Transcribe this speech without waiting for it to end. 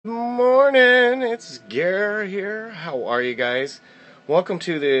it's Garry here. How are you guys? Welcome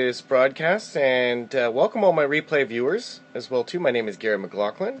to this broadcast, and welcome all my replay viewers as well too. My name is Garry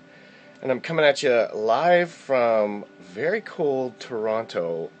Mclachlan, and I'm coming at you live from very cold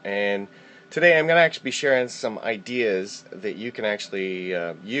Toronto. And today I'm going to actually be sharing some ideas that you can actually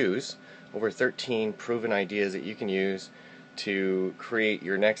use, over 13 proven ideas that you can use to create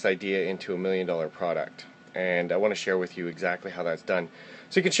your next idea into $1 million product. And I want to share with you exactly how that's done.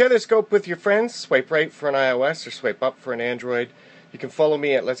 So you can share this scope with your friends. Swipe right for an iOS or swipe up for an Android. You can follow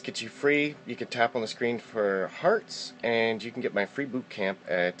me at Let's Get You Free. You can tap on the screen for hearts, and you can get my free boot camp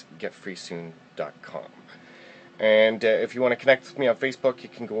at getfreesoon.com. And if you want to connect with me on Facebook, you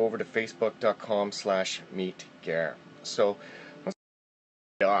can go over to facebook.com/meetgar. So let's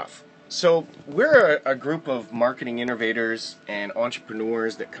get off. So we're a group of marketing innovators and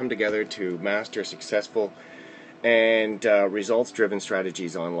entrepreneurs that come together to master successful and results-driven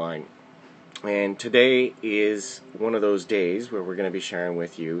strategies online. And today is one of those days where we're going to be sharing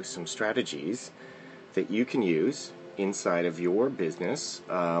with you some strategies that you can use inside of your business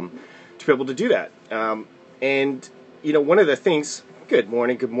to be able to do that. And you know, one of the things. Good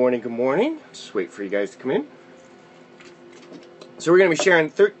morning. Just wait for you guys to come in. So we're going to be sharing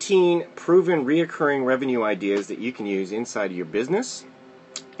 13 proven reoccurring revenue ideas that you can use inside of your business,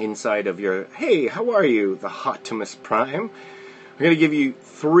 inside of your, hey, how are you, the Optimus Prime. We're going to give you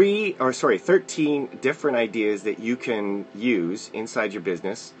 13 different ideas that you can use inside your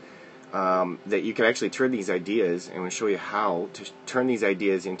business, that you can actually turn these ideas, and we'll show you how to turn these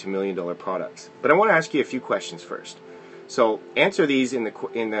ideas into $1 million products. But I want to ask you a few questions first. So answer these in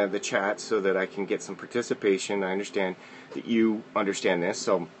the chat so that I can get some participation. I understand that you understand this.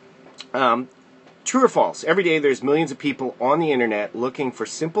 So true or false? Every day there's millions of people on the internet looking for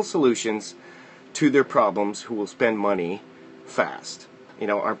simple solutions to their problems who will spend money fast. You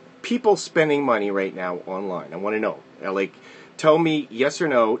know, are people spending money right now online? I want to know. Like, tell me yes or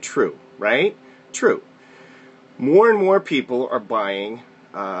no, true, right? True. More and more people are buying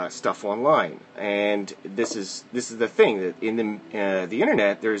stuff online, and this is the thing, that in the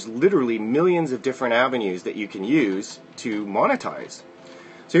internet there's literally millions of different avenues that you can use to monetize.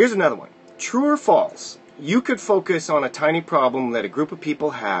 So here's another one. True or false? You could focus on a tiny problem that a group of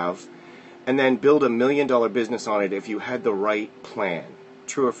people have and then build $1 million business on it if you had the right plan.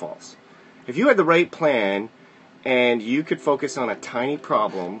 True or false? If you had the right plan and you could focus on a tiny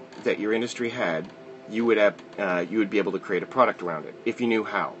problem that your industry had, you would be able to create a product around it if you knew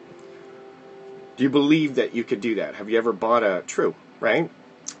how. Do you believe that you could do that? Have you ever bought a true, right?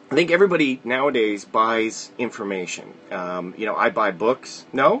 I think everybody nowadays buys information. You know, I buy books.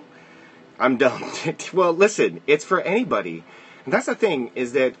 No? I'm dumb. Well, listen, it's for anybody. And that's the thing,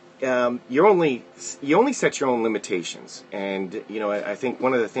 is that you only set your own limitations. And, you know, I think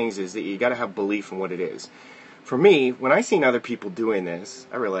one of the things is that you got to have belief in what it is. For me, when I seen other people doing this,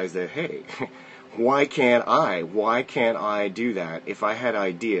 I realized that, hey, why can't I? Why can't I do that? If I had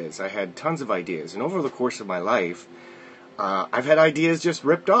ideas, I had tons of ideas, and over the course of my life, I've had ideas just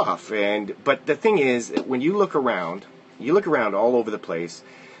ripped off. But the thing is, when you look around all over the place,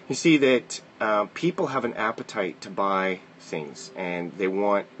 you see that people have an appetite to buy things, and they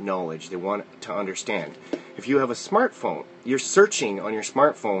want knowledge. They want to understand. If you have a smartphone, you're searching on your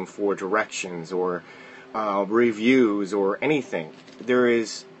smartphone for directions or reviews or anything. There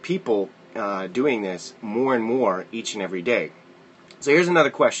is people doing this more and more each and every day. So here's another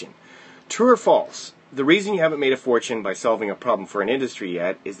question. True or false? The reason you haven't made a fortune by solving a problem for an industry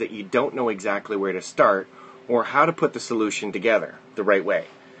yet is that you don't know exactly where to start or how to put the solution together the right way.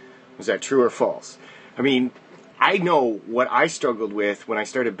 Is that true or false? I mean, I know what I struggled with when I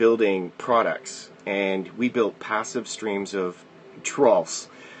started building products, and we built passive streams of trolls.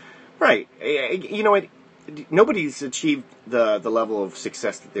 Right. You know what? Nobody's achieved the level of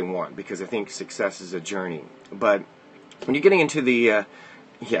success that they want, because I think success is a journey. But when you're getting into the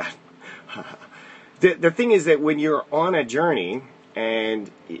thing is that when you're on a journey, and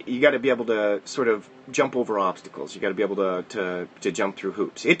you got to be able to sort of jump over obstacles, you got to be able to jump through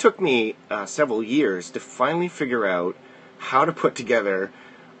hoops. It took me several years to finally figure out how to put together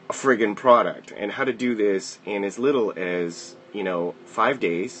a friggin' product, and how to do this in as little as, 5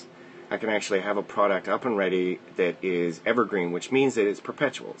 days. I can actually have a product up and ready that is evergreen, which means that it's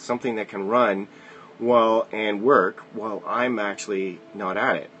perpetual, something that can run and work while I'm actually not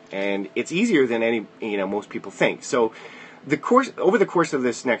at it. And it's easier than most people think. So over the course of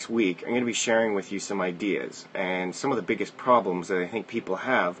this next week, I'm going to be sharing with you some ideas and some of the biggest problems that I think people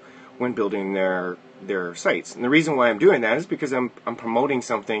have when building their sites. And the reason why I'm doing that is because I'm promoting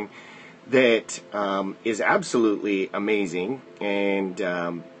something that is absolutely amazing, and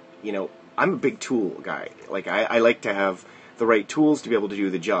I'm a big tool guy. Like I like to have the right tools to be able to do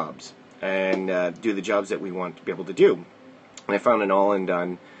the jobs and do the jobs that we want to be able to do. And I found an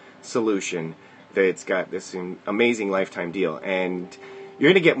all-in-done solution that's got this amazing lifetime deal, and you're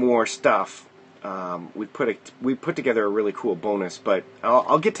going to get more stuff. We put together a really cool bonus, but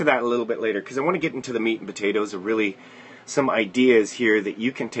I'll get to that a little bit later because I want to get into the meat and potatoes of really some ideas here that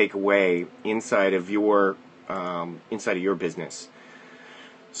you can take away inside of your business.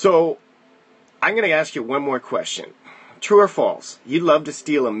 So I'm going to ask you one more question. True or false? You'd love to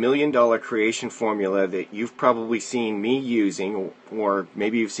steal $1 million creation formula that you've probably seen me using, or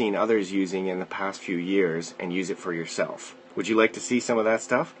maybe you've seen others using in the past few years, and use it for yourself. Would you like to see some of that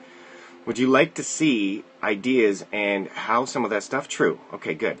stuff? Would you like to see ideas and how some of that stuff? True.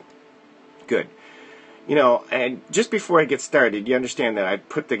 Okay, good. Good. And just before I get started, you understand that I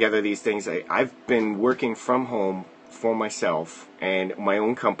put together these things. I've been working from home for myself and my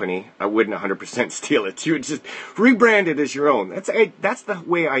own company. I wouldn't 100% steal it. You would just rebrand it as your own. That's the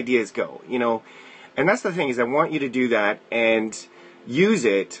way ideas go, And that's the thing, is I want you to do that and use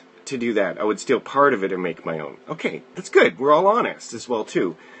it to do that. I would steal part of it and make my own. Okay, that's good. We're all honest as well,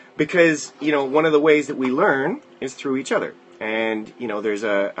 too. Because, one of the ways that we learn is through each other. And, there's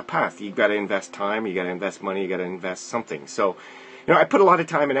a path. You've got to invest time, you got to invest money, you got to invest something. So, I put a lot of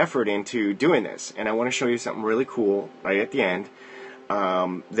time and effort into doing this. And I want to show you something really cool right at the end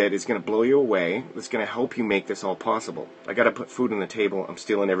that is going to blow you away. That's going to help you make this all possible. I got to put food on the table. I'm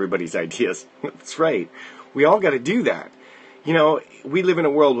stealing everybody's ideas. That's right. We all got to do that. We live in a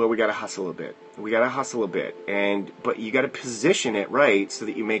world where we got to hustle a bit. But you got to position it right so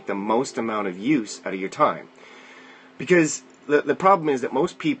that you make the most amount of use out of your time. Because the problem is that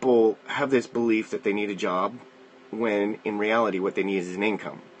most people have this belief that they need a job, when in reality what they need is an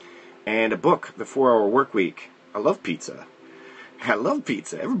income. And a book, The 4-Hour Work Week. I love pizza.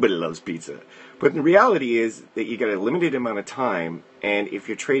 Everybody loves pizza. But the reality is that you got a limited amount of time, and if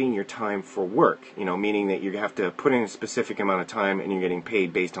you're trading your time for work, meaning that you have to put in a specific amount of time and you're getting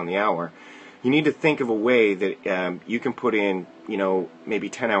paid based on the hour, you need to think of a way that you can put in, maybe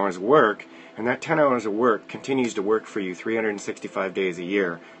 10 hours of work, and that 10 hours of work continues to work for you 365 days a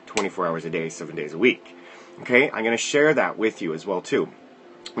year, 24 hours a day, 7 days a week. Okay? I'm going to share that with you as well, too.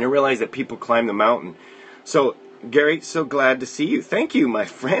 And I realize that people climb the mountain. So, Gary, so glad to see you. Thank you, my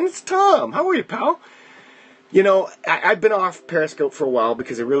friend. It's Tom. How are you, pal? I've been off Periscope for a while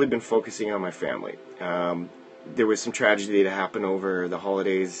because I've really been focusing on my family. There was some tragedy that happened over the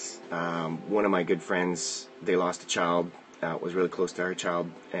holidays. One of my good friends, they lost a child, was really close to our child,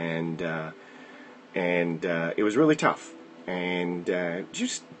 and it was really tough. And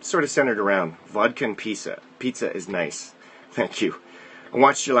just sort of centered around vodka and pizza. Pizza is nice. Thank you. I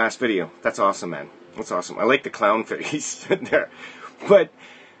watched your last video. That's awesome, man. That's awesome. I like the clown face there. But,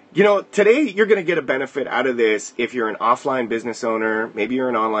 today you're going to get a benefit out of this if you're an offline business owner, maybe you're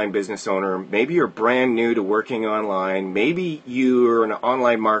an online business owner, maybe you're brand new to working online, maybe you're an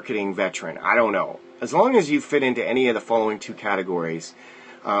online marketing veteran. I don't know. As long as you fit into any of the following two categories,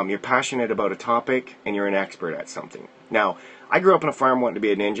 you're passionate about a topic and you're an expert at something. Now, I grew up on a farm wanting to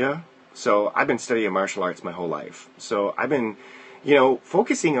be a ninja, so I've been studying martial arts my whole life. So I've been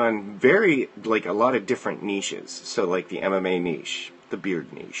focusing on a lot of different niches. So like the MMA niche, the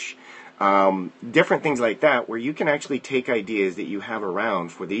beard niche, different things like that, where you can actually take ideas that you have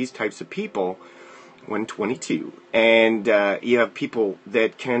around for these types of people, 122, and you have people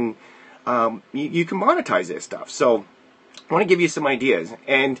that can, you can monetize this stuff. So I want to give you some ideas.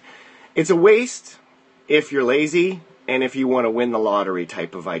 And it's a waste if you're lazy and if you want to win the lottery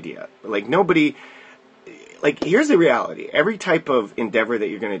type of idea. Here's the reality. Every type of endeavor that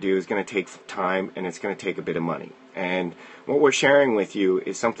you're going to do is going to take time, and it's going to take a bit of money. And what we're sharing with you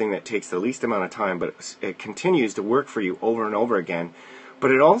is something that takes the least amount of time, but it continues to work for you over and over again.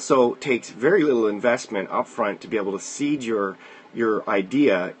 But it also takes very little investment up front to be able to seed your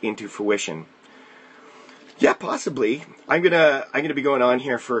idea into fruition. Yeah, possibly. I'm gonna be going on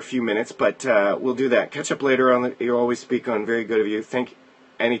here for a few minutes, but we'll do that. Catch up later on. You always speak on. Very good of you. Thank you.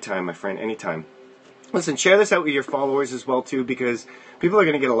 Anytime, my friend. Anytime. Listen, share this out with your followers as well, too, because people are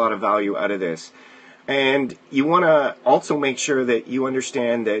going to get a lot of value out of this. And you want to also make sure that you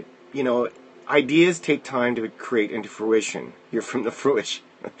understand that, ideas take time to create into fruition. You're from the fruition.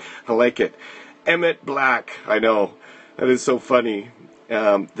 I like it. Emmett Black. I know. That is so funny.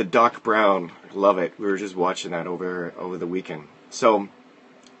 The Doc Brown. Love it. We were just watching that over the weekend. So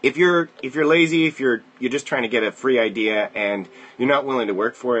if you're lazy, if you're just trying to get a free idea and you're not willing to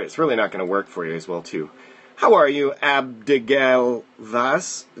work for it, it's really not going to work for you as well, too. How are you, Abdigal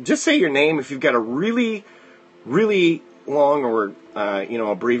Vas? Just say your name if you've got a really, really long or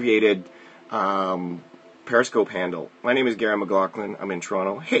abbreviated Periscope handle. My name is Garry Mclachlan. I'm in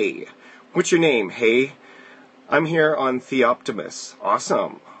Toronto. Hey, what's your name? Hey, I'm here on Theoptimus.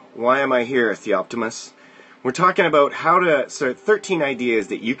 Awesome. Why am I here, Theoptimus? We're talking about how to 13 ideas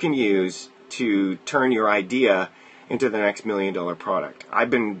that you can use to turn your idea into the next $1 million product. I've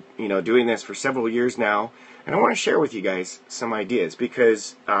been, doing this for several years now, and I want to share with you guys some ideas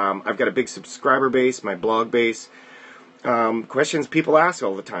because I've got a big subscriber base, my blog base. Questions people ask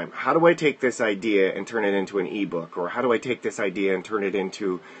all the time. How do I take this idea and turn it into an ebook? Or how do I take this idea and turn it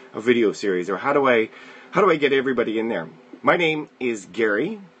into a video series? Or how do I get everybody in there? My name is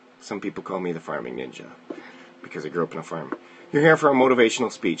Garry. Some people call me the farming ninja because I grew up on a farm. You're here for a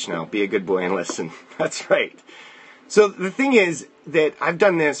motivational speech now. Be a good boy and listen. That's right. So the thing is that I've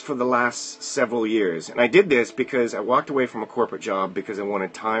done this for the last several years. And I did this because I walked away from a corporate job because I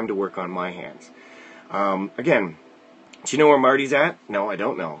wanted time to work on my hands. Again, do you know where Marty's at? No, I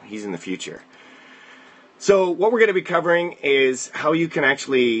don't know. He's in the future. So what we're going to be covering is how you can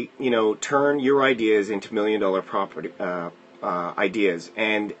actually, turn your ideas into $1 million property ideas,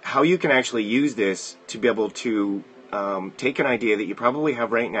 and how you can actually use this to be able to take an idea that you probably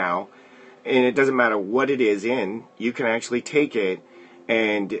have right now, and it doesn't matter what it is in, you can actually take it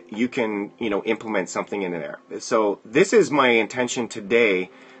and you can, implement something into there. So this is my intention today,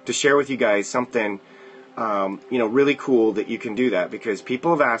 to share with you guys something really cool that you can do that, because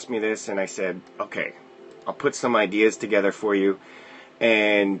people have asked me this and I said, okay, I'll put some ideas together for you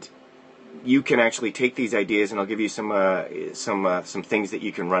and you can actually take these ideas and I'll give you some things that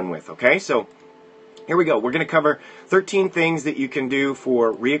you can run with. Okay, so here we go. We're going to cover 13 things that you can do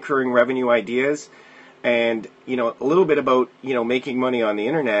for reoccurring revenue ideas. And a little bit about making money on the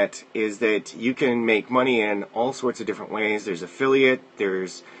internet is that you can make money in all sorts of different ways. There's affiliate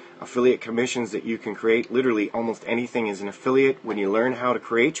commissions that you can create. Literally almost anything is an affiliate when you learn how to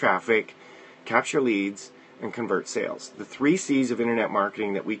create traffic, capture leads, and convert sales. The 3 C's of internet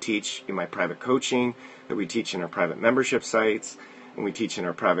marketing that we teach in my private coaching, that we teach in our private membership sites, and we teach in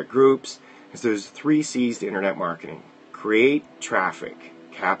our private groups, is there's 3 C's to internet marketing. Create traffic,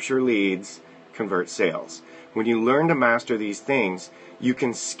 capture leads, convert sales. When you learn to master these things, you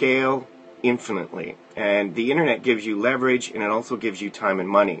can scale infinitely. And the internet gives you leverage, and it also gives you time and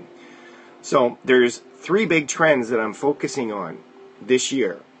money. So there's 3 big trends that I'm focusing on this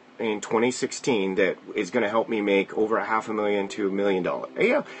year in 2016 that is going to help me make over $500,000 to $1 million.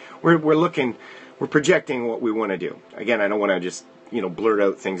 Yeah, we're projecting what we want to do. Again, I don't want to just blurt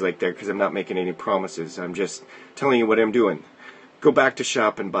out things like that because I'm not making any promises. I'm just telling you what I'm doing. Go back to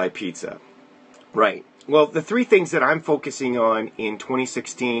shop and buy pizza. Right. Well, the 3 things that I'm focusing on in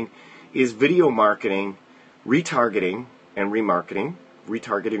 2016 is video marketing, retargeting, and remarketing.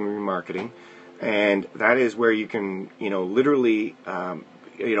 Retargeting and remarketing. And that is where you can, literally,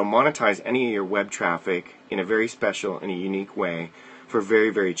 monetize any of your web traffic in a very special and a unique way for very,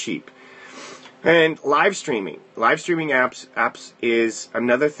 very cheap. And live streaming. Live streaming apps is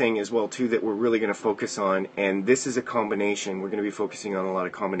another thing as well, too, that we're really going to focus on. And this is a combination. We're going to be focusing on a lot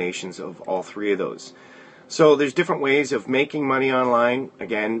of combinations of all 3 of those. So there's different ways of making money online.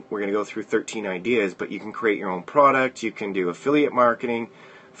 Again, we're going to go through 13 ideas, but you can create your own product. You can do affiliate marketing,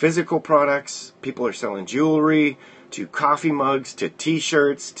 physical products. People are selling jewelry, to coffee mugs, to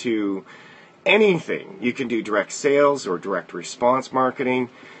t-shirts, to anything. You can do direct sales or direct response marketing.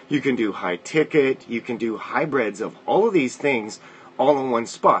 You can do high ticket. You can do hybrids of all of these things all in one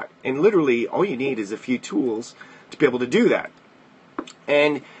spot. And literally all you need is a few tools to be able to do that.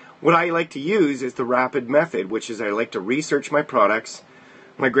 And what I like to use is the rapid method, which is I like to research my products.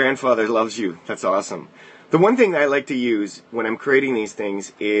 My grandfather loves you. That's awesome. The one thing that I like to use when I'm creating these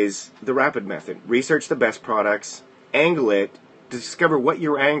things is the rapid method. Research the best products, angle it, discover what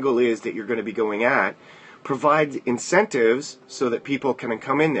your angle is that you're going to be going at, provide incentives so that people can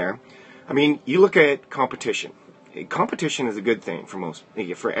come in there. I mean, you look at competition. Competition is a good thing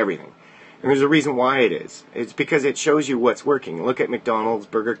for everything. And there's a reason why it is. It's because it shows you what's working. Look at McDonald's,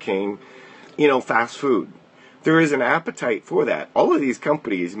 Burger King, fast food. There is an appetite for that. All of these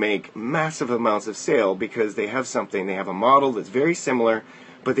companies make massive amounts of sale because they have something. They have a model that's very similar,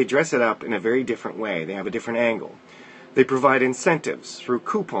 but they dress it up in a very different way. They have a different angle. They provide incentives through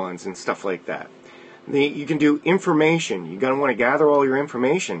coupons and stuff like that. You can do information. You're going to want to gather all your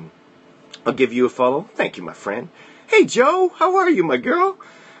information. I'll give you a follow. Thank you, my friend. Hey, Joe, how are you, my girl?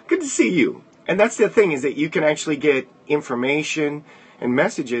 Good to see you. And that's the thing, is that you can actually get information and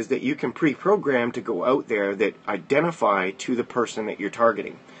messages that you can pre-program to go out there that identify to the person that you're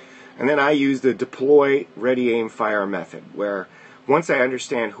targeting. And then I use the deploy, ready, aim, fire method, where once I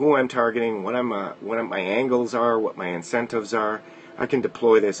understand who I'm targeting, what my angles are, what my incentives are, I can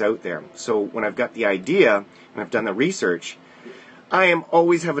deploy this out there. So when I've got the idea and I've done the research, I am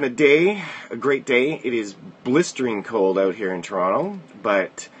always having a great day. It is blistering cold out here in Toronto,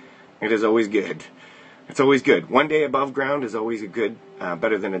 but it is always good. It's always good. One day above ground is always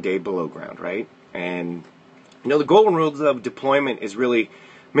better than a day below ground, right? And the golden rules of deployment is really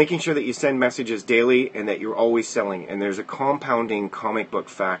making sure that you send messages daily and that you're always selling. And there's a compounding comic book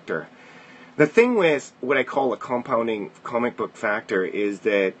factor. The thing with what I call a compounding comic book factor is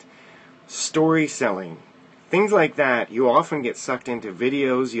that story selling, things like that, you often get sucked into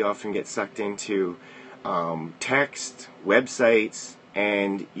videos, you often get sucked into text, websites,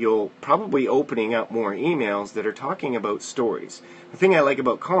 and you'll probably opening up more emails that are talking about stories. The thing I like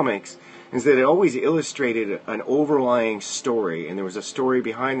about comics is that it always illustrated an overlying story, and there was a story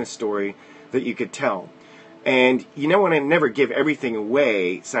behind the story that you could tell. And you want to never give everything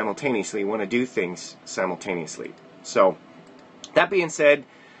away simultaneously. You want to do things simultaneously. So, that being said,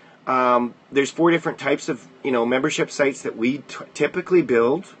 there's 4 different types of membership sites that we typically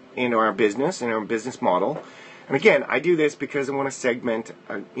build in our business model. And again, I do this because I want to segment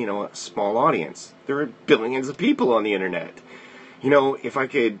a small audience. There are billions of people on the internet. If I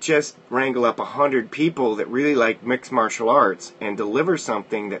could just wrangle up 100 people that really like mixed martial arts and deliver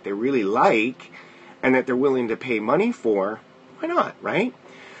something that they really like and that they're willing to pay money for, why not, right?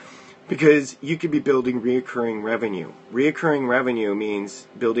 Because you could be building reoccurring revenue. Reoccurring revenue means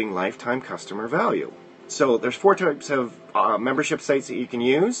building lifetime customer value. So there's 4 types of membership sites that you can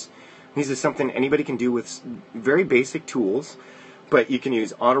use. These are something anybody can do with very basic tools, but you can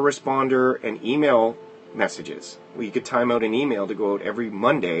use autoresponder and email messages. You could time out an email to go out every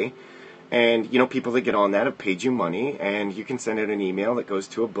Monday, and people that get on that have paid you money, and you can send out an email that goes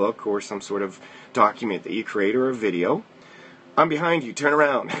to a book or some sort of document that you create or a video. I'm behind you, turn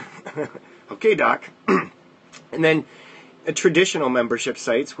around. Okay, Doc. And then traditional membership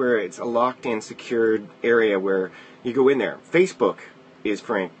sites where it's a locked-in, secured area where you go in there. Facebook is,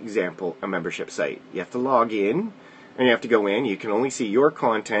 for example, a membership site. You have to log in, and you have to go in. You can only see your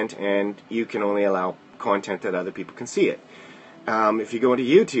content, and you can only allow content that other people can see it. If you go into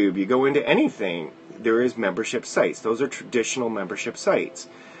YouTube, you go into anything, there is membership sites. Those are traditional membership sites.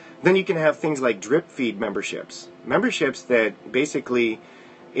 Then you can have things like drip feed memberships. Memberships that basically,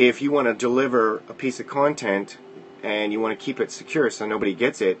 if you want to deliver a piece of content and you want to keep it secure so nobody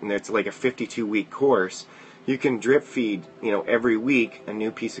gets it, and it's like a 52-week course, you can drip feed, every week a new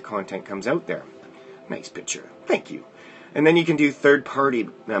piece of content comes out there. Nice picture. Thank you. And then you can do third-party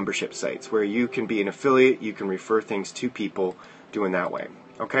membership sites where you can be an affiliate, you can refer things to people doing that way.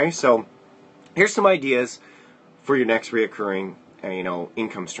 Okay, so here's some ideas for your next reoccurring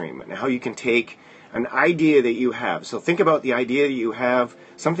income stream, and how you can take an idea that you have. So think about the idea that you have,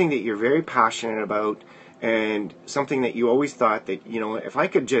 something that you're very passionate about, and something that you always thought that, if I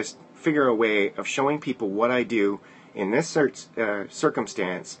could just figure a way of showing people what I do in this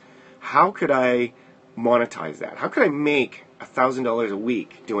circumstance, how could I monetize that? How could I make $1,000 a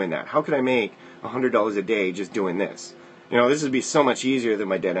week doing that? How could I make $100 a day just doing this? This would be so much easier than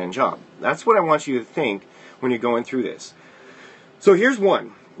my dead-end job. That's what I want you to think when you're going through this. So here's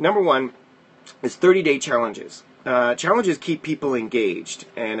one. Number 1 is 30-day challenges. Challenges keep people engaged,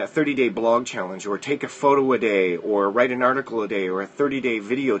 and a 30-day blog challenge, or take a photo a day, or write an article a day, or a 30-day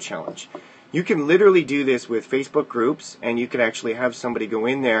video challenge. You can literally do this with Facebook groups, and you can actually have somebody go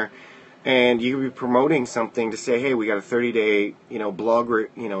in there, and you can be promoting something to say, hey, we got a 30-day,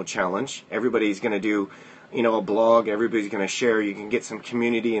 blog, challenge. Everybody's going to do, a blog. Everybody's going to share. You can get some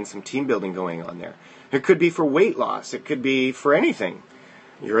community and some team building going on there. It could be for weight loss. It could be for anything.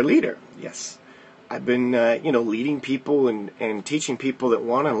 You're a leader. Yes. I've been, leading people and teaching people that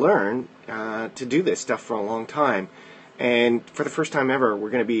want to learn to do this stuff for a long time. And for the first time ever, we're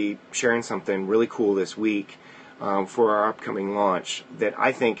going to be sharing something really cool this week for our upcoming launch that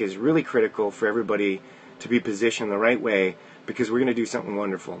I think is really critical for everybody to be positioned the right way, because we're going to do something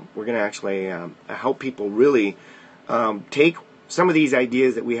wonderful. We're going to actually help people really take some of these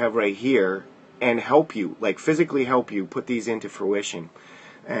ideas that we have right here and help you, like physically help you put these into fruition.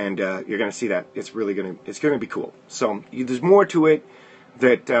 And you're going to see that it's going to be cool. So there's more to it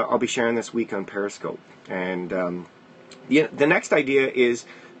that I'll be sharing this week on Periscope. And the next idea is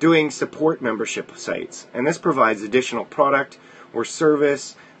doing support membership sites, and this provides additional product or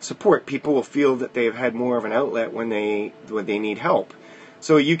service support. People will feel that they've had more of an outlet when they need help.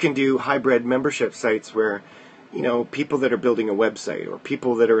 So you can do hybrid membership sites where people that are building a website, or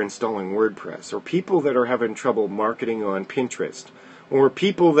people that are installing WordPress, or people that are having trouble marketing on Pinterest, or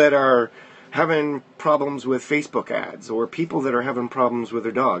people that are having problems with Facebook ads, or people that are having problems with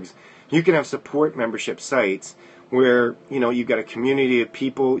their dogs. You can have support membership sites where, you've got a community of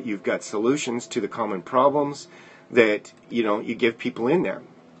people, you've got solutions to the common problems that, you give people in there.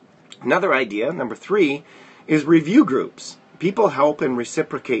 Another idea, number 3, is review groups. People help and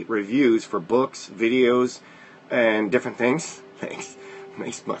reciprocate reviews for books, videos, and different things. Thanks.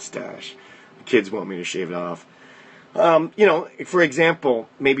 Nice mustache. The kids want me to shave it off. For example,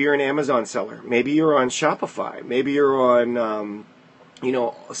 maybe you're an Amazon seller. Maybe you're on Shopify. Maybe you're on,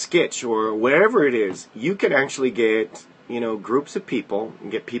 Skitch or whatever it is. You can actually get, groups of people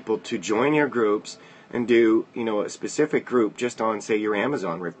and get people to join your groups and do, a specific group just on, say, your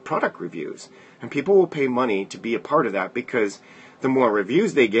Amazon product reviews. And people will pay money to be a part of that, because the more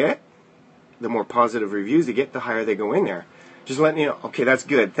reviews they get, the more positive reviews they get, the higher they go in there. Just letting you know, okay, that's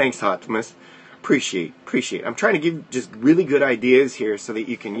good. Thanks, Optimus. Appreciate. I'm trying to give just really good ideas here so that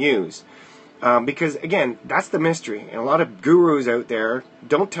you can use. Because, again, that's the mystery. And a lot of gurus out there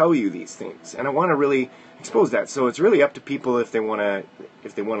don't tell you these things. And I want to really expose that. So it's really up to people if they want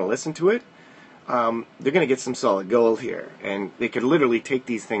to listen to it. They're going to get some solid gold here. And they could literally take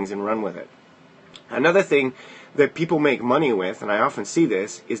these things and run with it. Another thing that people make money with, and I often see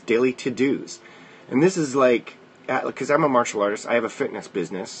this, is daily to-dos. And this is like, because I'm a martial artist, I have a fitness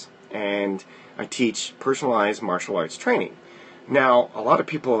business, and I teach personalized martial arts training. Now, a lot of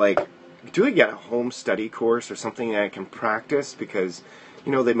people are like, do I get a home study course or something that I can practice? Because,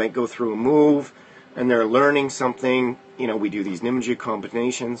 they might go through a move, and they're learning something. We do these ninja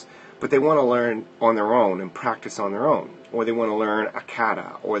combinations, but they want to learn on their own and practice on their own. Or they want to learn a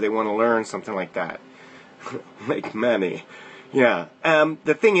kata, or they want to learn something like that. Make money. Yeah.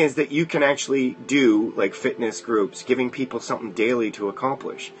 The thing is that you can actually do like fitness groups, giving people something daily to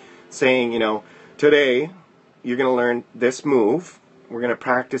accomplish. Saying, today you're going to learn this move. We're going to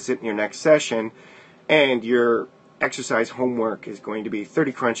practice it in your next session. And your exercise homework is going to be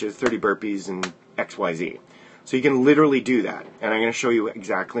 30 crunches, 30 burpees, and XYZ. So you can literally do that. And I'm going to show you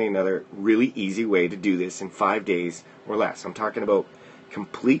exactly another really easy way to do this in 5 days or less. I'm talking about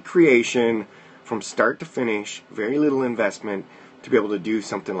complete creation from start to finish, very little investment to be able to do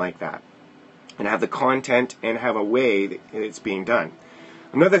something like that. And have the content and have a way that it's being done.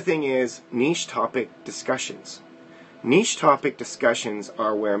 Another thing is niche topic discussions. Niche topic discussions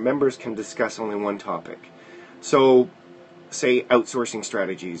are where members can discuss only one topic. So, say outsourcing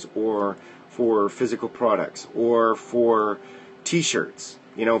strategies, or for physical products, or for t-shirts.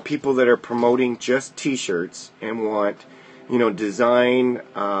 People that are promoting just t-shirts and want, design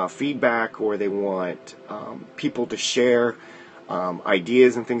feedback, or they want people to share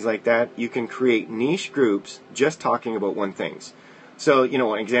ideas and things like that. You can create niche groups just talking about one thing. So,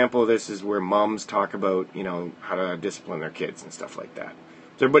 an example of this is where moms talk about, how to discipline their kids and stuff like that.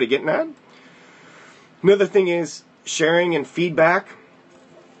 Is everybody getting that? Another thing is sharing and feedback.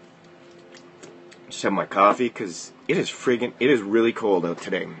 Just have my coffee because it is really cold out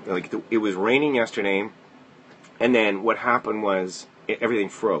today. Like it was raining yesterday, and then what happened was everything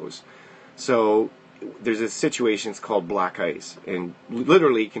froze. So there's a situation, it's called black ice, and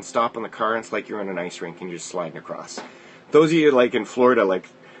literally you can stop in the car and it's like you're on an ice rink and you're just sliding across. Those of you like in Florida, like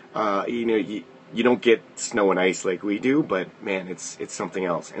you don't get snow and ice like we do, but man, it's something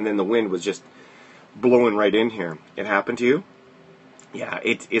else. And then the wind was just blowing right in here. It happened to you? Yeah,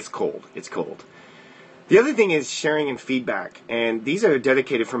 it's cold. It's cold. The other thing is sharing and feedback, and these are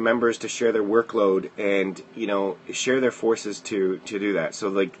dedicated for members to share their workload and, share their forces to do that. So,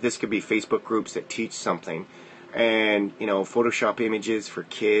 like, this could be Facebook groups that teach something, and, Photoshop images for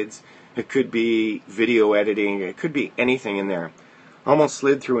kids. It could be video editing. It could be anything in there. Almost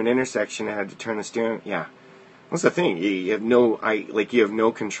slid through an intersection. I had to turn the steering. Yeah, what's the thing? You have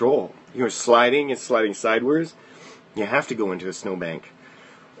no control. You're sliding. It's sliding sideways. You have to go into a snowbank.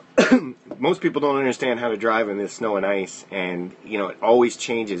 Most people don't understand how to drive in this snow and ice, and it always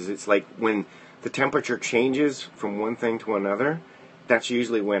changes. It's like when the temperature changes from one thing to another, that's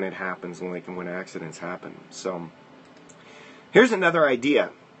usually when it happens, and like when accidents happen. So here's another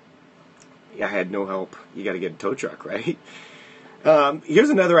idea. I had no help. You got to get a tow truck, right? Here's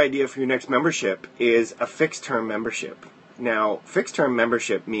another idea for your next membership is a fixed term membership. Now, fixed term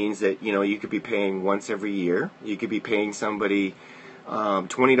membership means that you could be paying once every year. You could be paying somebody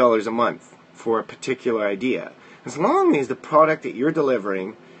 $20 a month for a particular idea. As long as the product that you're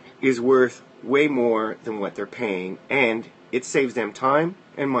delivering is worth way more than what they're paying, and it saves them time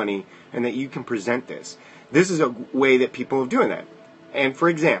and money, and that you can present this. This is a way that people are doing that. And for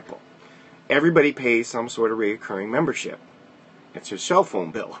example, everybody pays some sort of recurring membership. It's your cell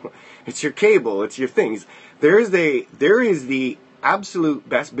phone bill. It's your cable. It's your things. There is the absolute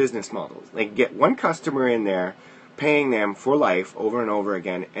best business models. They get one customer in there, paying them for life over and over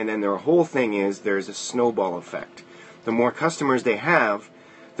again, and then their whole thing is there's a snowball effect. The more customers they have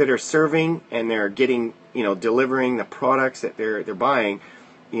that are serving and they're getting, delivering the products that they're buying,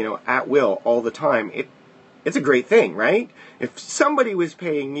 at will all the time, it's a great thing, right? If somebody was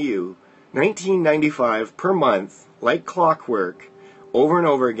paying you $19.95 per month, like clockwork, over and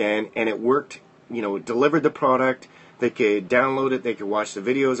over again, and it worked, delivered the product, they could download it, they could watch the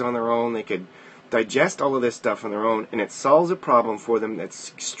videos on their own, they could digest all of this stuff on their own, and it solves a problem for them that's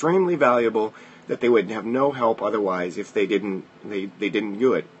extremely valuable, that they would have no help otherwise if they didn't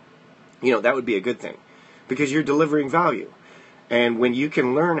do it. That would be a good thing, because you're delivering value. And when you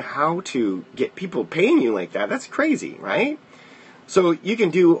can learn how to get people paying you like that, that's crazy, right? So you can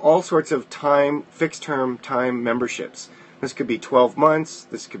do all sorts of fixed term time memberships. This could be 12 months,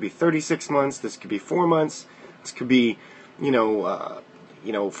 this could be 36 months, this could be 4 months, this could be,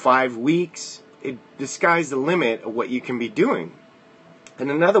 5 weeks. The sky's the limit of what you can be doing.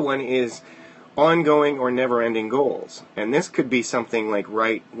 And another one is ongoing or never-ending goals. And this could be something like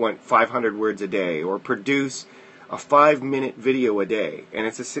write 500 words a day, or produce a 5-minute video a day. And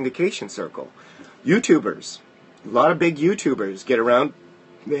it's a syndication circle. YouTubers, a lot of big YouTubers get around,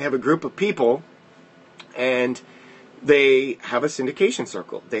 they have a group of people, and they have a syndication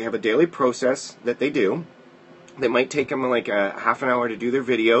circle. They have a daily process that they do. They might take them like a half an hour to do their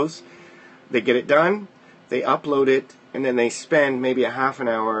videos. They get it done, they upload it, and then they spend maybe a half an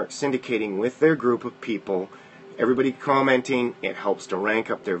hour syndicating with their group of people. Everybody commenting, it helps to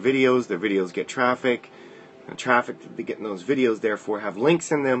rank up their videos get traffic. The traffic that they get in those videos therefore have links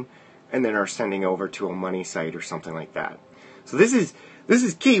in them, and then are sending over to a money site or something like that. So this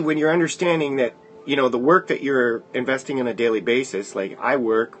is key when you're understanding that, the work that you're investing on a daily basis. Like I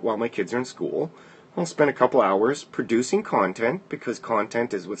work while my kids are in school. I'll spend a couple hours producing content, because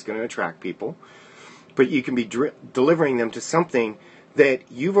content is what's going to attract people. But you can be delivering them to something that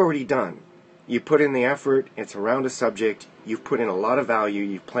you've already done. You put in the effort, it's around a subject, you've put in a lot of value,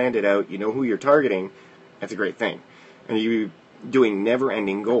 you've planned it out, you know who you're targeting. That's a great thing. And you're doing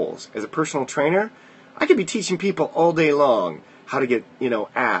never-ending goals. As a personal trainer, I could be teaching people all day long how to get,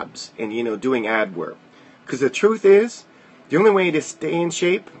 abs and, doing ad work. Because the truth is, the only way to stay in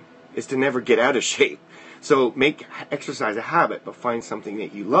shape is to never get out of shape. So make exercise a habit, but find something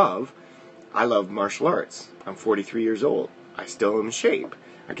that you love. I love martial arts. I'm 43 years old. I still am in shape.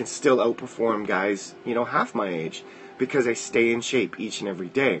 I can still outperform guys, half my age, because I stay in shape each and every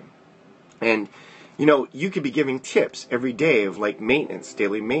day. And, you could be giving tips every day of like maintenance,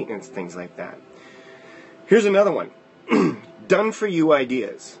 daily maintenance, things like that. Here's another one. Done for you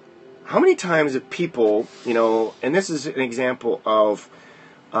ideas. How many times have people, and this is an example of,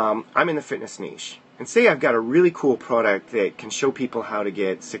 I'm in the fitness niche, and say I've got a really cool product that can show people how to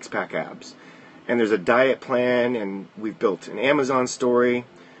get six-pack abs, and there's a diet plan, and we've built an Amazon story.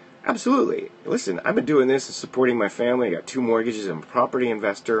 Absolutely. Listen, I've been doing this and supporting my family. I got 2 mortgages. I'm a property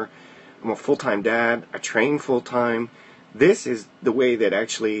investor. I'm a full-time dad. I train full-time. This is the way that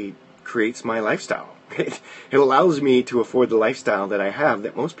actually creates my lifestyle. It allows me to afford the lifestyle that I have,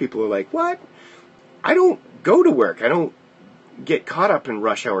 that most people are like, what? I don't go to work. I don't get caught up in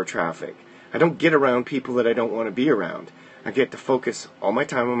rush hour traffic. I don't get around people that I don't want to be around. I get to focus all my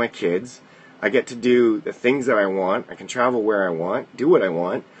time on my kids. I get to do the things that I want. I can travel where I want, do what I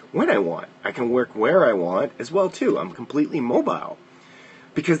want, when I want. I can work where I want as well too. I'm completely mobile.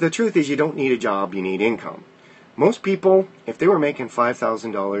 Because the truth is, you don't need a job, you need income. Most people, if they were making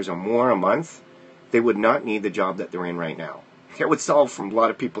 $5,000 or more a month, they would not need the job that they're in right now. That would solve from a lot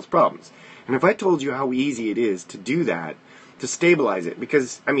of people's problems. And if I told you how easy it is to do that, to stabilize it,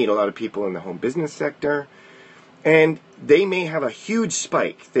 because I meet a lot of people in the home business sector, and they may have a huge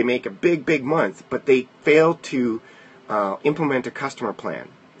spike. They make a big month, but they fail to implement a customer plan,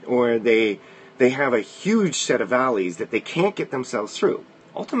 or they have a huge set of valleys that they can't get themselves through.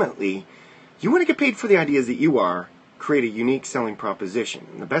 Ultimately, you want to get paid for the ideas that you are, create a unique selling proposition.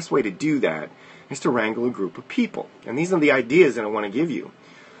 And the best way to do that is to wrangle a group of people. And these are the ideas that I want to give you.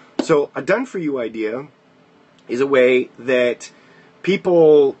 So a done-for-you idea is a way that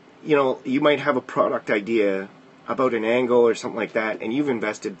people, you might have a product idea about an angle or something like that, and you've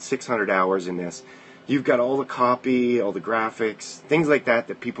invested 600 hours in this. You've got all the copy, all the graphics, things like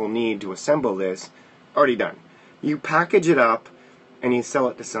that people need to assemble this, already done. You package it up and you sell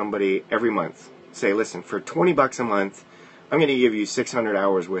it to somebody every month. Say, listen, for 20 bucks a month, I'm going to give you 600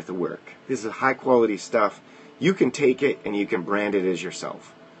 hours worth of work. This is high quality stuff. You can take it and you can brand it as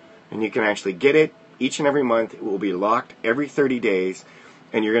yourself. And you can actually get it each and every month. It will be locked every 30 days,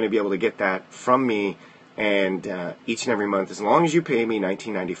 and you're going to be able to get that from me and each and every month, as long as you pay me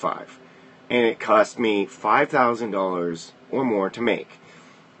 $19.95, and it cost me $5,000 or more to make.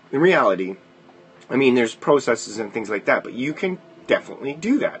 In reality, I mean, there's processes and things like that, but you can definitely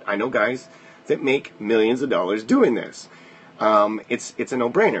do that. I know guys that make millions of dollars doing this. It's a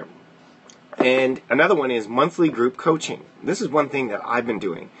no-brainer. And another one is monthly group coaching. This is one thing that I've been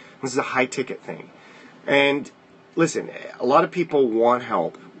doing. This is a high-ticket thing. And listen, a lot of people want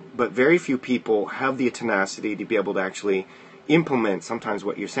help, but very few people have the tenacity to be able to actually implement sometimes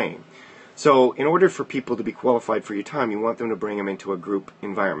what you're saying. So in order for people to be qualified for your time, you want them to bring them into a group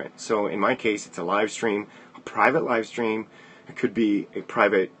environment. So in my case, it's a live stream, a private live stream. It could be a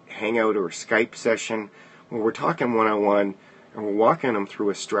private hangout or a Skype session where we're talking one-on-one and we're walking them through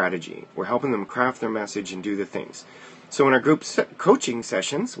a strategy. We're helping them craft their message and do the things. So in our group coaching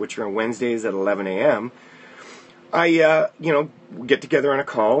sessions, which are on Wednesdays at 11 a.m., I get together on a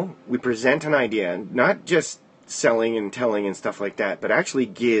call. We present an idea, not just selling and telling and stuff like that, but actually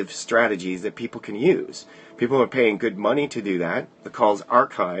give strategies that people can use. People are paying good money to do that. The call's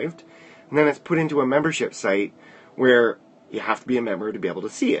archived, and then it's put into a membership site where you have to be a member to be able to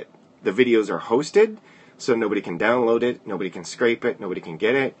see it. The videos are hosted, so nobody can download it, nobody can scrape it, nobody can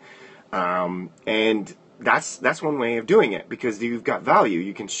get it, and that's one way of doing it, because you've got value.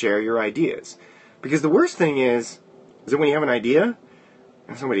 You can share your ideas. Because the worst thing is that when you have an idea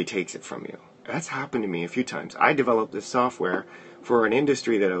and somebody takes it from you. That's happened to me a few times. I developed this software for an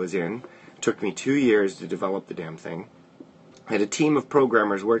industry that I was in. It took me 2 years to develop the damn thing. I had a team of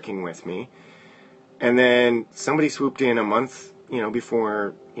programmers working with me. And then somebody swooped in a month,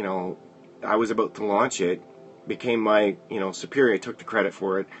 before, I was about to launch it, became my, superior, took the credit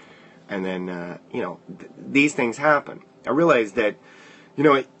for it. And then, these things happen. I realized that,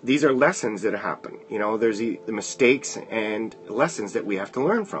 these are lessons that happen. There's the mistakes and lessons that we have to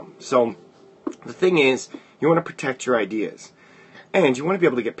learn from. So the thing is, you want to protect your ideas. And you want to be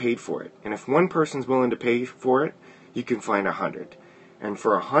able to get paid for it. And if one person's willing to pay for it, you can find 100. And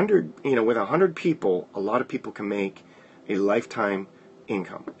for 100, with 100 people, a lot of people can make a lifetime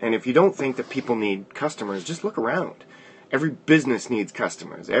income. And if you don't think that people need customers, just look around. Every business needs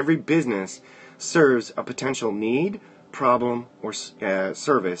customers. Every business serves a potential need, problem, or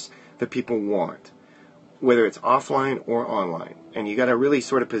service that people want, whether it's offline or online. And you got to really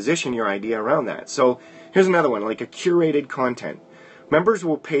sort of position your idea around that. So here's another one, like a curated content. Members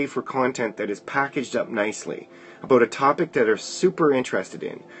will pay for content that is packaged up nicely about a topic that they're super interested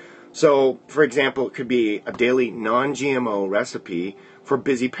in. So, for example, it could be a daily non-GMO recipe for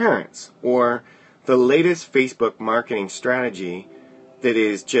busy parents, or the latest Facebook marketing strategy that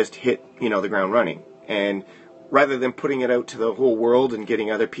is just hit, the ground running. And rather than putting it out to the whole world and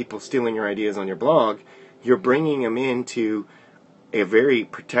getting other people stealing your ideas on your blog, you're bringing them into a very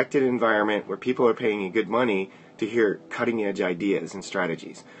protected environment where people are paying you good money to hear cutting-edge ideas and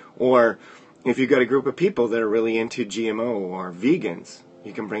strategies. Or if you've got a group of people that are really into GMO or vegans,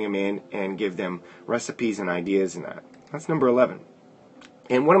 you can bring them in and give them recipes and ideas and that. That's number 11.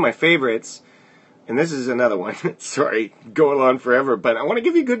 And one of my favorites, and this is another one, sorry, going on forever, but I want to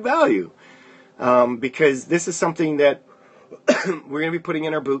give you good value. Because this is something that we're going to be putting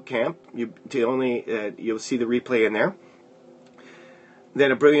in our boot camp. You'll see the replay in there.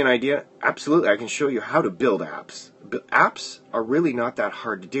 Then a brilliant idea. Absolutely, I can show you how to build apps. Apps are really not that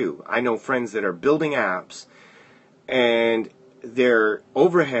hard to do. I know friends that are building apps, and their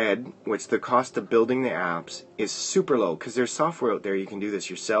overhead, which the cost of building the apps, is super low, because there's software out there. You can do this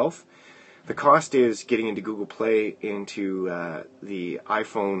yourself. The cost is getting into Google Play, into the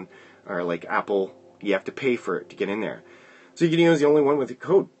iPhone, or like Apple. You have to pay for it to get in there. So you can use the only one with the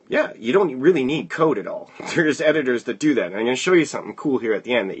code. Yeah, you don't really need code at all. There's editors that do that. And I'm going to show you something cool here at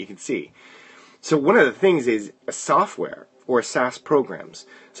the end that you can see. So one of the things is a software or SaaS programs.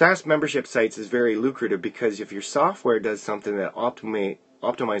 SaaS membership sites is very lucrative, because if your software does something that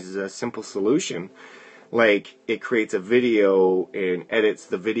optimizes a simple solution, like it creates a video and edits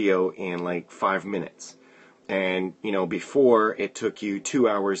the video in like 5 minutes. And, before it took you 2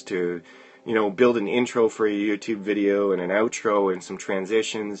 hours to build an intro for a YouTube video and an outro and some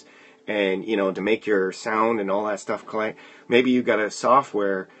transitions and, to make your sound and all that stuff collect. Maybe you got a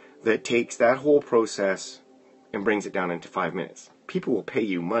software that takes that whole process and brings it down into 5 minutes. People will pay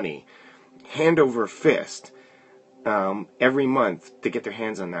you money, hand over fist, every month to get their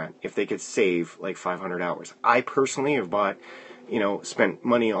hands on that if they could save like 500 hours. I personally have bought, spent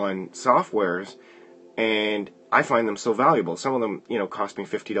money on softwares, and I find them so valuable. Some of them, cost me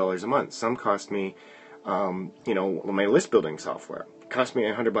 $50 a month. Some cost me, my list building software cost me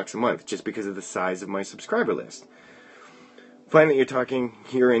 $100 a month just because of the size of my subscriber list. Find that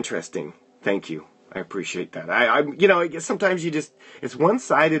you're interesting. Thank you. I appreciate that. You know, I guess sometimes it's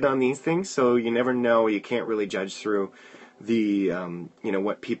one-sided on these things, so you never know. You can't really judge through the, you know,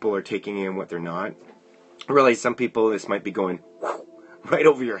 what people are taking in, what they're not. I realize some people, this might be going right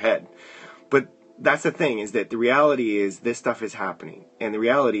over your head. But that's the thing, is that the reality is this stuff is happening. And the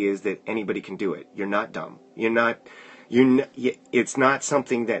reality is that anybody can do it. You're not dumb. It's not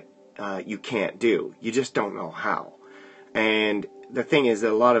something that you can't do. You just don't know how. And the thing is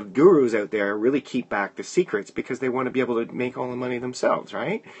that a lot of gurus out there really keep back the secrets because they want to be able to make all the money themselves,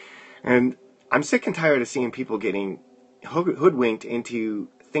 right? And I'm sick and tired of seeing people getting hoodwinked into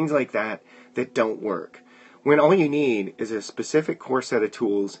things like that that don't work. When all you need is a specific core set of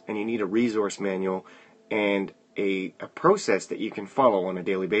tools, and you need a resource manual and a process that you can follow on a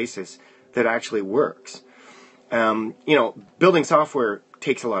daily basis that actually works. You know, building software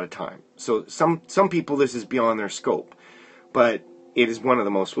takes a lot of time. So some people, this is beyond their scope. But it is one of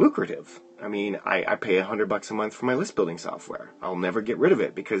the most lucrative. I mean, I pay $100 a month for my list building software. I'll never get rid of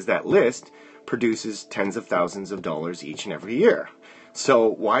it because that list produces tens of thousands of dollars each and every year. So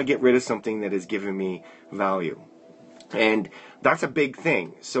why get rid of something that is giving me value? And that's a big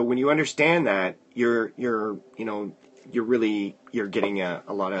thing. So when you understand that, you're getting a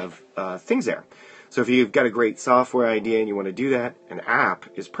lot of things there. So if you've got a great software idea and you want to do that, an app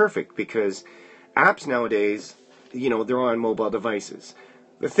is perfect because apps nowadays, you know, they're on mobile devices.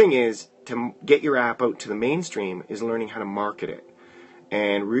 The thing is, to get your app out to the mainstream is learning how to market it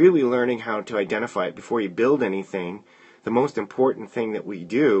and really learning how to identify it before you build anything. The most important thing that we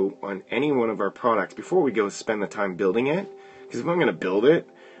do on any one of our products before we go spend the time building it, because if I'm going to build it,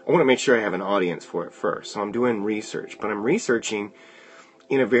 I want to make sure I have an audience for it first. So I'm doing research, but I'm researching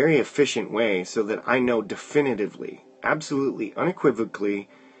in a very efficient way so that I know definitively, absolutely, unequivocally,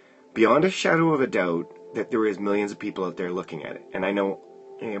 beyond a shadow of a doubt, that there is millions of people out there looking at it. And I know,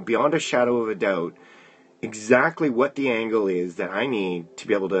 beyond a shadow of a doubt, exactly what the angle is that I need to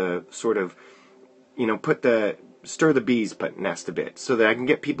be able to sort of, you know, stir the bees nest a bit so that I can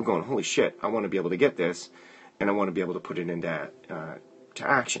get people going, holy shit, I want to be able to get this, and I want to be able to put it into to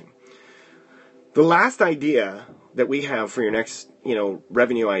action. The last idea that we have for your next, you know,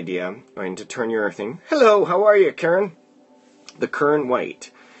 revenue idea, and to turn your thing, hello, how are you, Karen? The Kern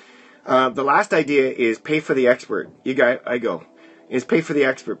White. The last idea is pay for the expert. Is pay for the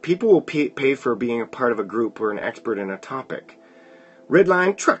expert. People will pay for being a part of a group or an expert in a topic.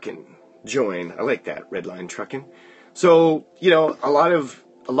 Redline trucking. Join. I like that. Redline trucking. So, you know, a lot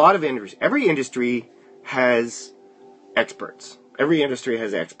of industries, every industry has experts. Every industry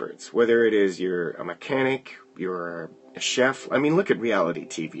has experts. Whether it is you're a mechanic, you're a chef. I mean, look at reality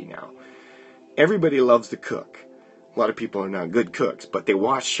TV now. Everybody loves to cook. A lot of people are not good cooks, but they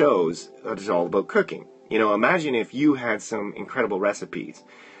watch shows that is all about cooking. You know, imagine if you had some incredible recipes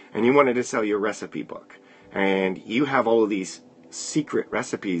and you wanted to sell your recipe book and you have all of these secret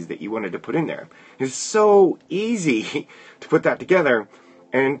recipes that you wanted to put in there. It's so easy to put that together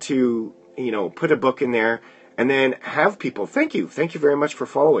and to, you know, put a book in there and then have people, thank you very much for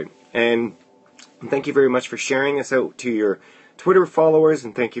following. And thank you very much for sharing this out to your Twitter followers,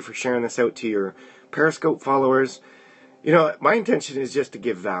 and thank you for sharing this out to your Periscope followers. You know, my intention is just to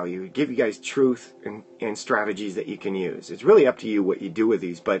give value, give you guys truth and strategies that you can use. It's really up to you what you do with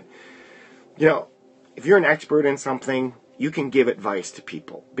these. But, you know, if you're an expert in something, you can give advice to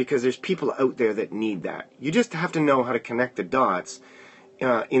people because there's people out there that need that. You just have to know how to connect the dots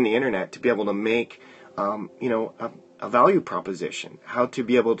in the internet to be able to make, you know, a value proposition. How to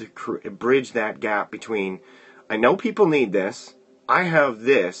be able to bridge that gap between, I know people need this, I have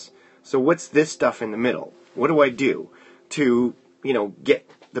this, so what's this stuff in the middle? What do I do to, you know, get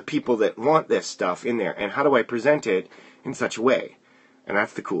the people that want this stuff in there, and how do I present it in such a way? And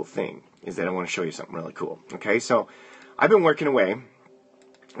that's the cool thing, is that I want to show you something really cool. Okay, so I've been working away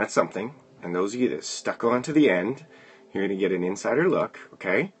at something, and those of you that stuck on to the end, you're going to get an insider look,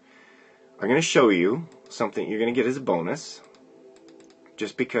 okay? I'm going to show you something you're going to get as a bonus,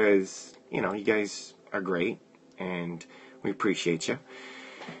 just because, you know, you guys are great, and we appreciate you.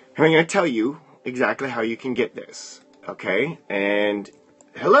 And I'm going to tell you exactly how you can get this. Okay, and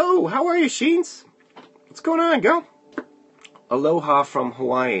hello, how are you, Sheens? What's going on, girl? Aloha from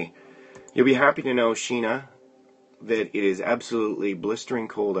Hawaii. You'll be happy to know, Sheena, that it is absolutely blistering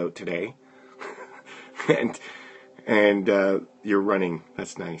cold out today. and you're running.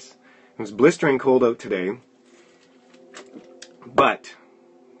 That's nice. It was blistering cold out today, but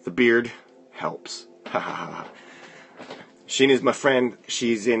the beard helps. Ha ha ha. Sheena's my friend.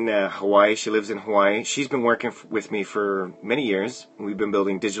 She's in Hawaii. She lives in Hawaii. She's been working with me for many years. We've been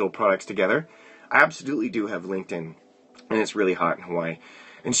building digital products together. I absolutely do have LinkedIn, and it's really hot in Hawaii.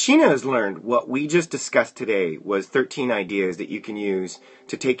 And Sheena has learned what we just discussed today was 13 ideas that you can use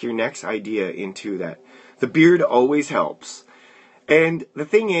to take your next idea into that. The beard always helps. And the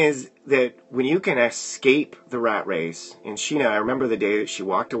thing is that when you can escape the rat race, and Sheena, I remember the day that she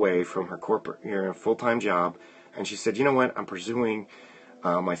walked away from her corporate, full-time job, and she said, you know what, I'm pursuing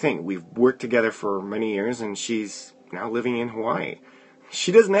my thing. We've worked together for many years, and she's now living in Hawaii.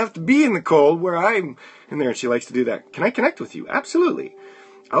 She doesn't have to be in the cold where I'm in there, and she likes to do that. Can I connect with you? Absolutely.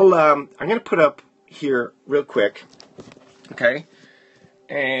 I'm going to put up here real quick, okay?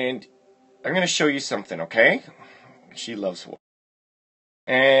 And I'm going to show you something, okay? She loves Hawaii.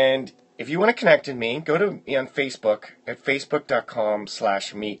 And if you want to connect with me, go to me on Facebook at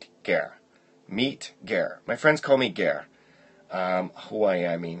facebook.com/meetgar. Meet Gar. My friends call me Gar. Hawaii,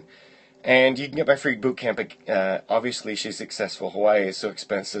 I mean. And you can get my free boot camp. Obviously, she's successful. Hawaii is so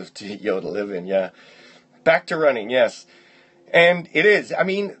expensive to live in. Yeah. Back to running. Yes. And it is. I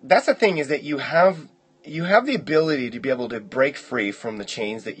mean, that's the thing, is that you have the ability to be able to break free from the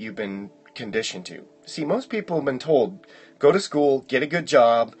chains that you've been conditioned to. See, most people have been told, go to school, get a good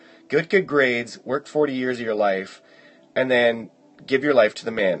job, get good grades, work 40 years of your life, and then give your life to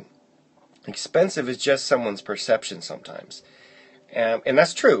the man. Expensive is just someone's perception sometimes. And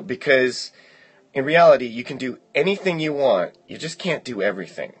that's true, because in reality, you can do anything you want. You just can't do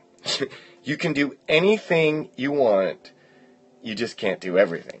everything. You can do anything you want. You just can't do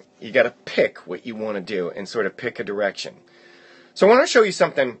everything. You got to pick what you want to do and sort of pick a direction. So I want to show you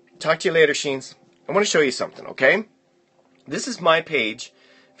something. Talk to you later, Sheens. I want to show you something, okay? This is my page.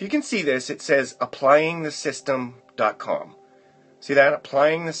 If you can see this, it says applyingthesystem.com. See that?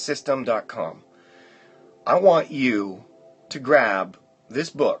 Applyingthesystem.com. I want you to grab this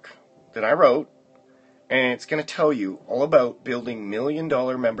book that I wrote, and it's going to tell you all about building $1 million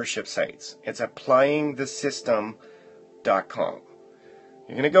membership sites. It's applyingthesystem.com.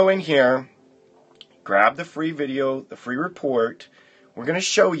 You're going to go in here, grab the free video, the free report. We're going to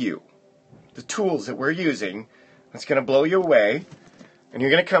show you the tools that we're using. It's going to blow you away, and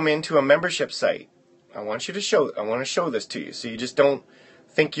you're going to come into a membership site. I want to show this to you, so you just don't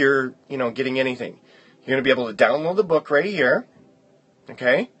think you're, getting anything. You're going to be able to download the book right here.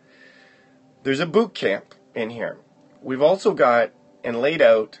 Okay? There's a boot camp in here. We've also got and laid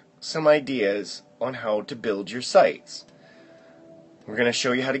out some ideas on how to build your sites. We're going to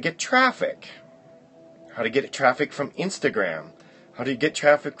show you how to get traffic. How to get traffic from Instagram. How to get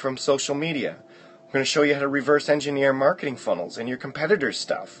traffic from social media. We're going to show you how to reverse engineer marketing funnels and your competitors'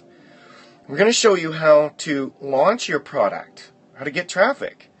 stuff. We're going to show you how to launch your product. How to get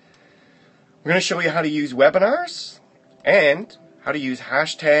traffic. We're going to show you how to use webinars and how to use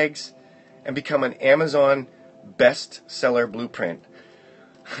hashtags and become an Amazon bestseller blueprint.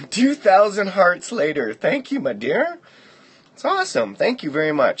 2,000 hearts later. Thank you, my dear. It's awesome. Thank you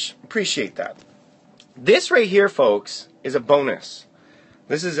very much. Appreciate that. This right here, folks, is a bonus.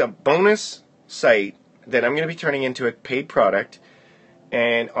 This is a bonus site that I'm going to be turning into a paid product.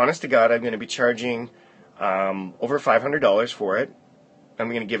 And honest to God, I'm going to be charging over $500 for it. I'm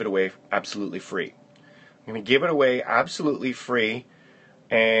going to give it away absolutely free. I'm going to give it away absolutely free.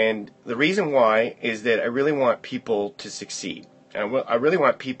 And the reason why is that I really want people to succeed. I really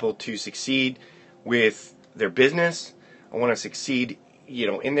want people to succeed with their business. I want to succeed,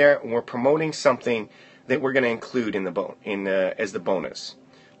 in there. And we're promoting something that we're going to include as the bonus.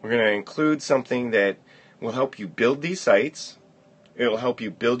 We're going to include something that will help you build these sites. It will help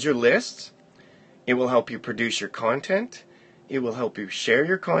you build your lists. It will help you produce your content. It will help you share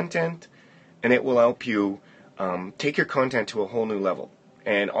your content. And it will help you take your content to a whole new level.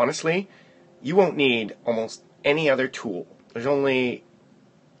 And honestly, you won't need almost any other tool. There's only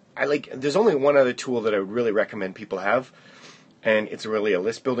one other tool that I would really recommend people have, and it's really a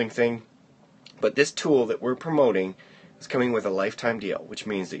list building thing. But this tool that we're promoting is coming with a lifetime deal, which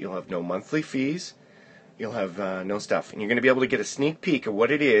means that you'll have no monthly fees, you'll have no stuff, and you're going to be able to get a sneak peek of what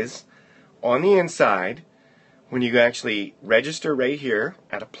it is on the inside when you actually register right here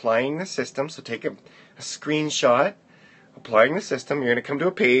at Applying the System. So take a screenshot, Applying the System. You're going to come to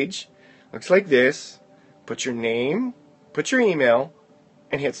a page, looks like this. Put your name, put your email,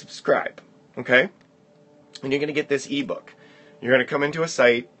 and hit subscribe. Okay? And you're going to get this ebook. You're going to come into a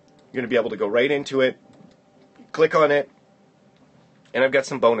site. You're going to be able to go right into it, click on it, and I've got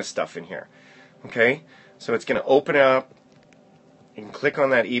some bonus stuff in here. Okay? So it's going to open up. You can click on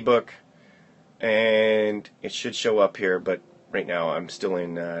that ebook, and it should show up here, but right now I'm still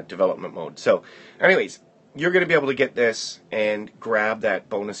in development mode. So anyways, you're going to be able to get this and grab that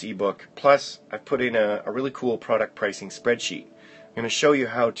bonus ebook. Plus, I've put in a really cool product pricing spreadsheet. I'm going to show you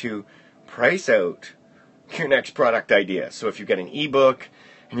how to price out your next product idea. So if you've got an ebook,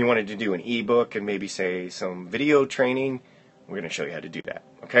 and you wanted to do an ebook and maybe say some video training, we're going to show you how to do that.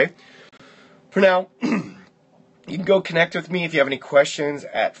 Okay? For now, you can go connect with me if you have any questions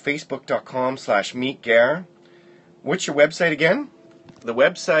at facebook.com/meetgar. What's your website again? The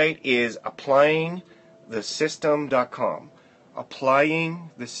website is applyingthesystem.com.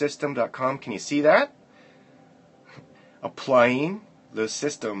 Applyingthesystem.com. Can you see that?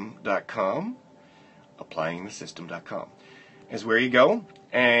 Applyingthesystem.com. Applyingthesystem.com is where you go,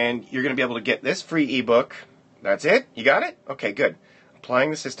 and you're going to be able to get this free ebook. That's it? You got it? Okay, good.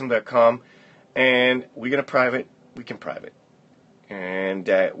 Applyingthesystem.com, and we're going to private. We can private, and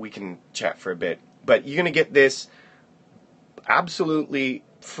we can chat for a bit. But you're going to get this absolutely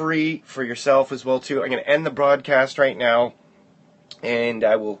free for yourself as well too. I'm going to end the broadcast right now, and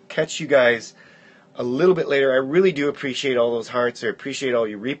I will catch you guys a little bit later. I really do appreciate all those hearts. I appreciate all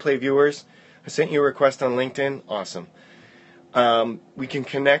you replay viewers. I sent you a request on LinkedIn. Awesome. We can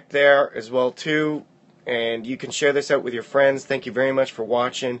connect there as well too, and you can share this out with your friends. Thank you very much for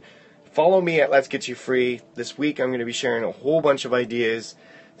watching. Follow me at Let's Get You Free. This week I'm going to be sharing a whole bunch of ideas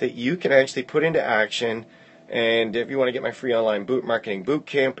that you can actually put into action. And if you want to get my free online marketing boot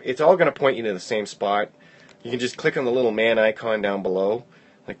camp, it's all going to point you to the same spot. You can just click on the little man icon down below,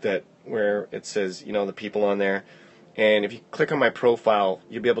 like that, where it says, you know, the people on there. And if you click on my profile,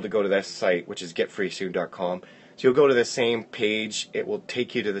 you'll be able to go to this site, which is getfreesoon.com. So you'll go to the same page. It will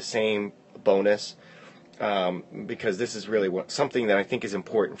take you to the same bonus, because this is really something that I think is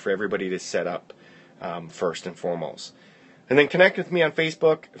important for everybody to set up first and foremost. And then connect with me on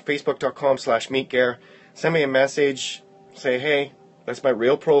Facebook, facebook.com/meetgar. Send me a message. Say, hey, that's my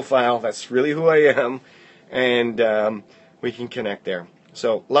real profile. That's really who I am. And we can connect there.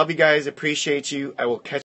 So, love you guys. Appreciate you. I will catch